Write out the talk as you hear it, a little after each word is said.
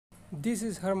This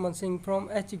is Harman Singh from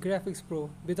GraphicsPro.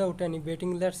 Without any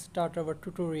waiting, let's start our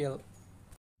tutorial.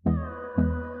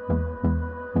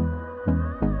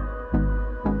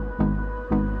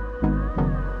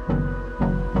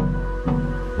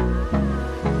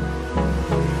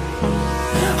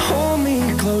 Hold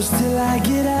me close till I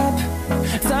get up.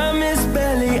 Time is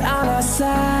barely on our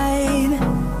side.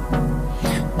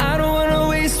 I don't wanna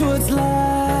waste what's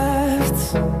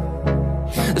left.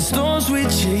 The storms we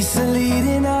chase are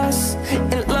leading us,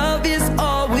 and love is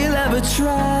all we'll ever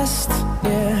trust.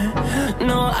 Yeah,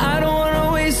 no, I don't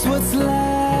wanna waste what's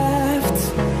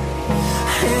left.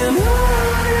 And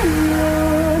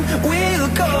on we'll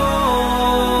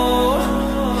go,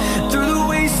 through the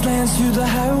wastelands, through the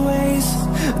highways,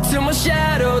 till my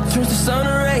shadow turns to sun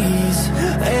rays.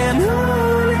 And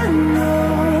on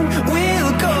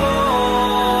we'll go,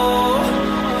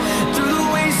 through the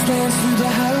wastelands, through the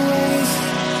highways,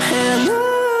 and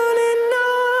on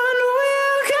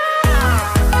we'll go.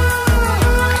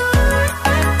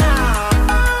 Through the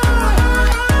highways,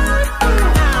 till my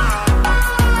shadow turns to sun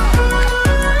rays. And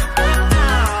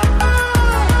on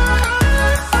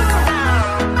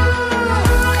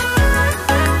we'll go,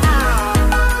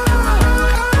 through the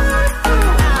wastelands, through the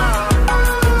highways, and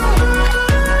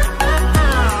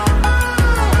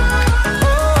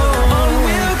on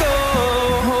we'll go.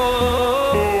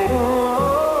 And on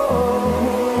we'll go.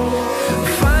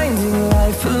 Finding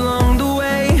life along the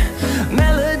way,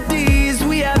 melodies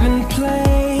we haven't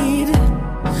played.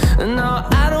 And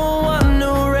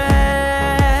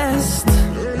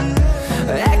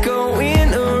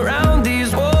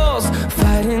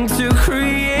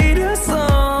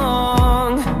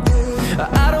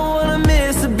I don't wanna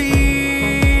miss a beat.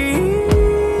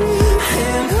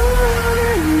 And on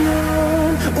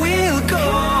we'll go,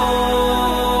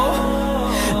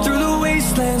 through the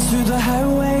wastelands, through the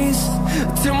highways,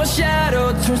 till my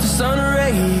shadow turns to sun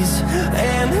rays.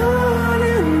 And on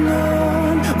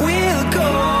we'll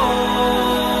go,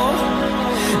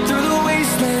 through the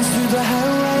wastelands, through the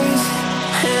highways,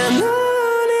 and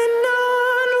on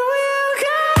we'll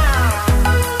go.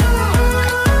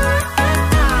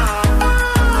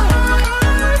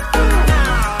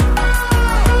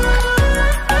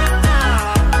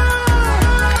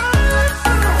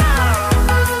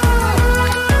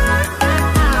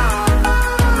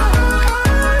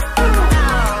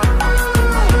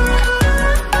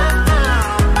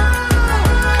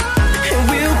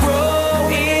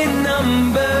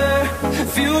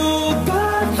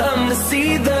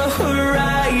 See the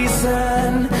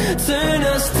horizon, turn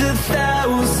us to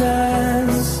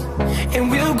thousands,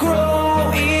 and we'll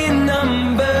grow in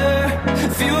number,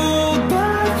 fueled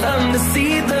by them to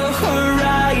see the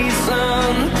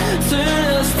horizon, turn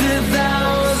us to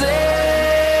thousands,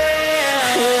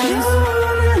 and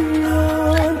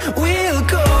on we'll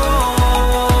go,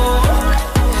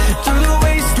 through the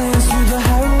wastelands, through the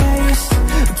highways,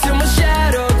 till my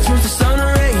shadow turns to sun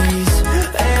rays.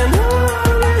 And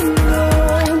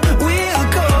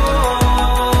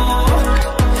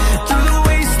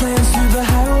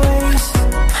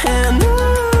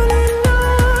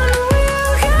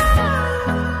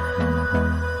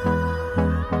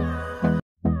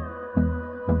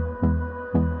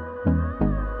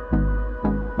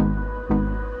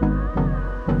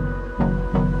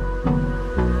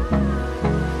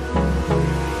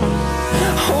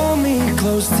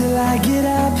close till I get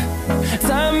up.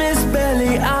 Time is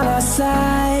barely on our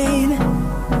side.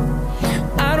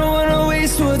 I don't wanna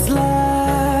waste what's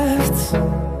left.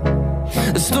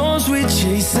 The storms we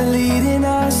chase are leading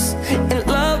us, and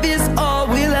love is all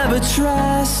we'll ever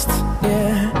trust.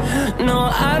 Yeah,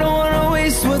 no, I don't wanna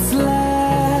waste what's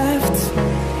left.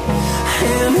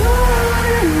 And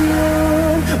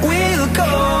on we'll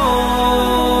go,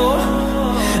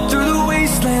 through the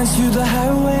wastelands, through the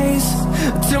highways,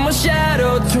 till my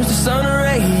shadow turns to sun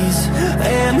rays.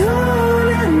 And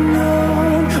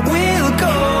on we'll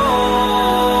go,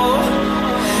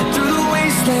 through the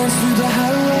wastelands, through the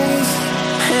highways,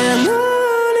 and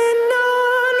on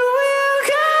we'll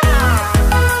go.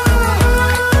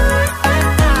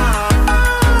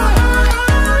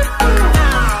 And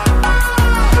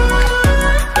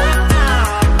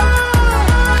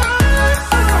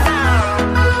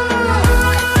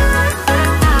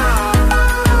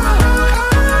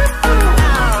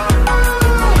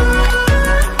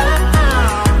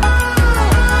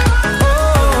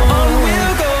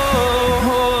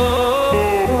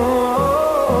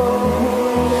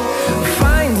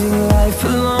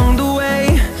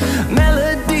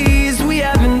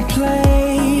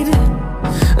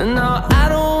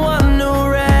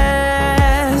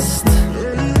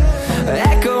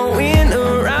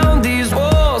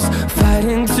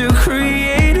to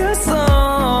create a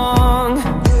song.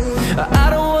 I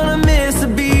don't wanna miss a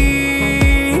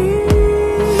beat.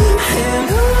 And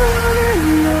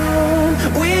on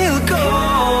we'll go,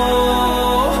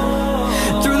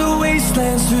 through the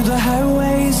wastelands, through the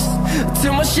highways,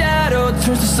 till my shadow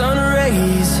turns to sun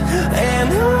rays. And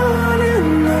on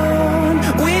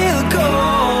we'll go,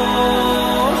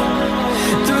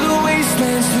 through the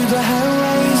wastelands, through the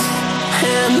highways,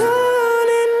 and on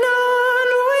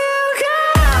we'll go.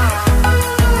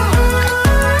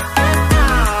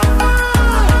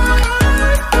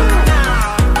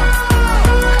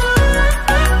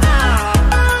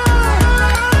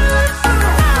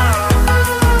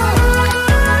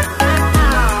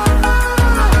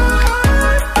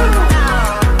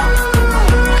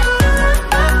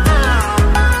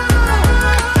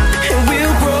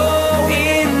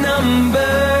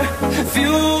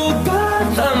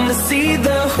 See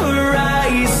the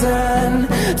horizon,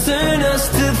 turn us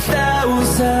to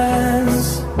thousands,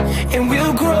 and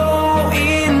we'll grow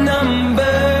in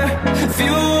number,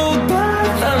 fueled by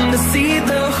them. To see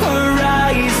the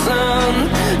horizon,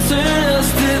 turn us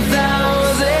to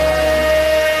thousands,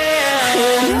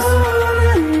 and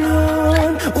on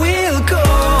we'll go,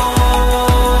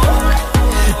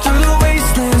 through the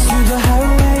wastelands, through the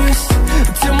highways,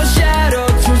 till my shadow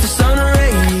turns to sun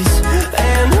rays.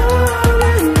 And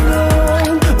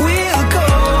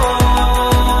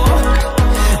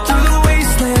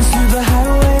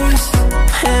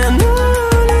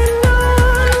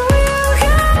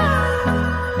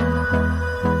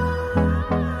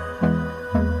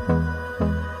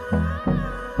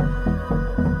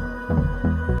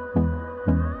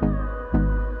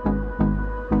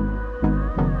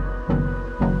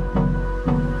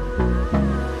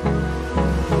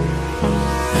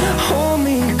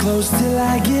close till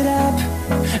I get up.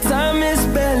 Time is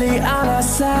barely on our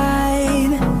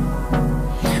side.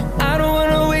 I don't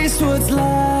wanna waste what's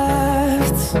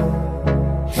left.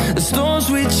 The storms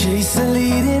we chase are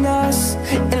leading us,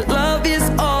 and love is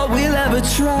all we'll ever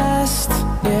trust.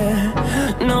 Yeah,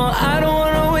 no, I don't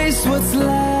wanna waste what's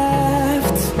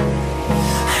left.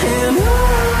 And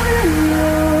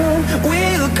on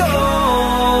we'll go,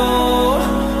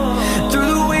 through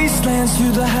the wastelands,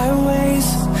 through the highways,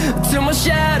 till my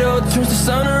shadow turns to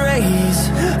sun rays.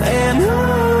 And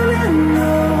on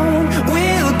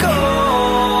we'll go,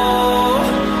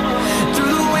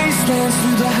 through the wastelands,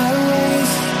 through the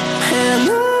highways, and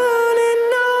on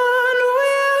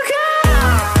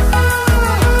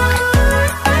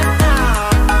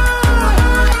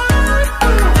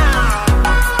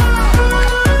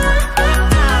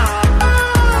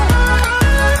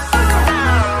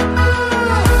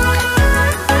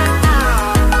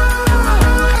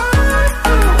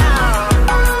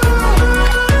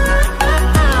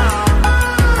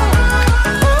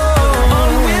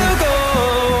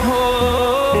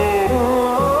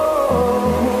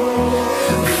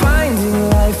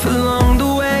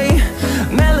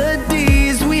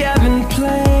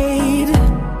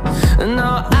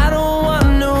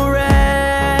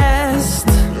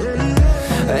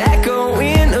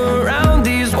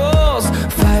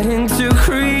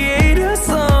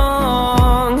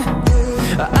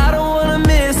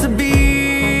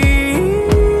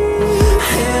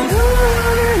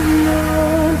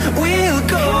we'll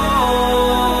go.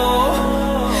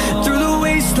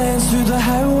 Through the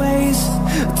highways,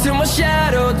 till my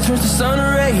shadow turns to sun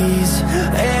rays.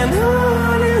 And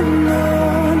on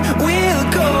we'll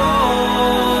go,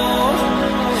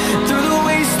 through the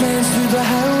wastelands, through the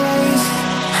highways,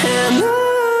 and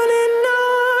on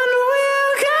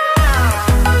we'll go.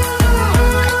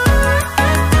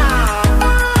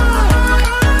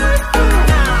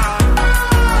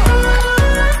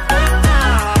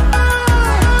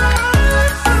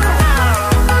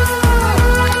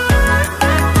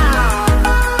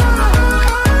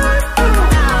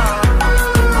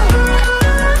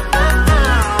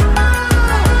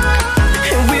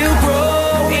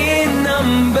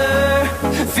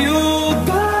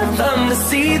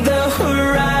 See the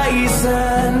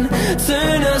horizon,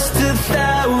 turn us to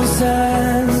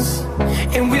thousands,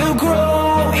 and we'll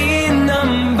grow in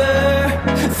number,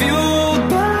 fueled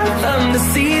by them. To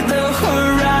see the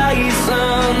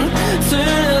horizon,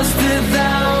 turn us to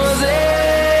thousands,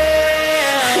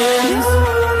 and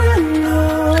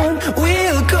on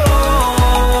we'll go,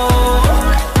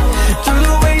 through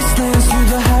the wastelands, through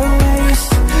the highways,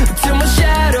 till my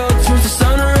shadow turns to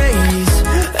sun rays.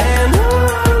 And on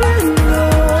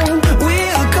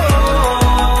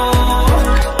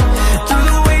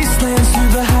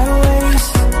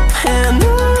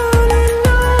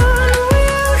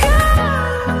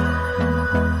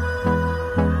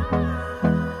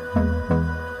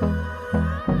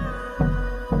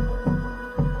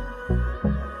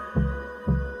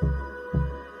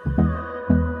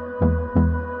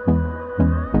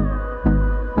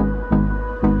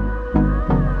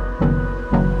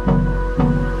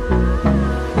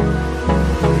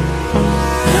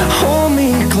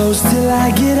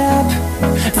I get up.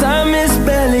 Time is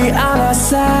barely on our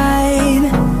side.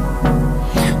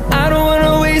 I don't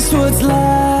wanna waste what's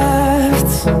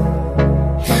left.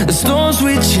 The storms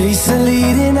we chase are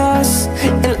leading us,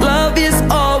 and love is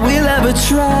all we'll ever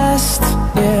trust.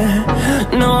 Yeah,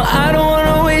 no, I don't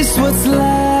wanna waste what's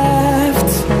left.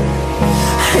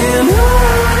 And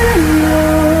on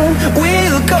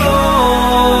we'll go,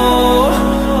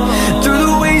 through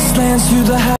the wastelands, through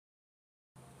the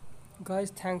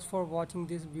Guys, thanks for watching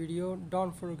this video.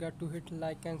 Don't forget to hit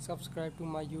like and subscribe to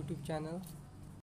my YouTube channel.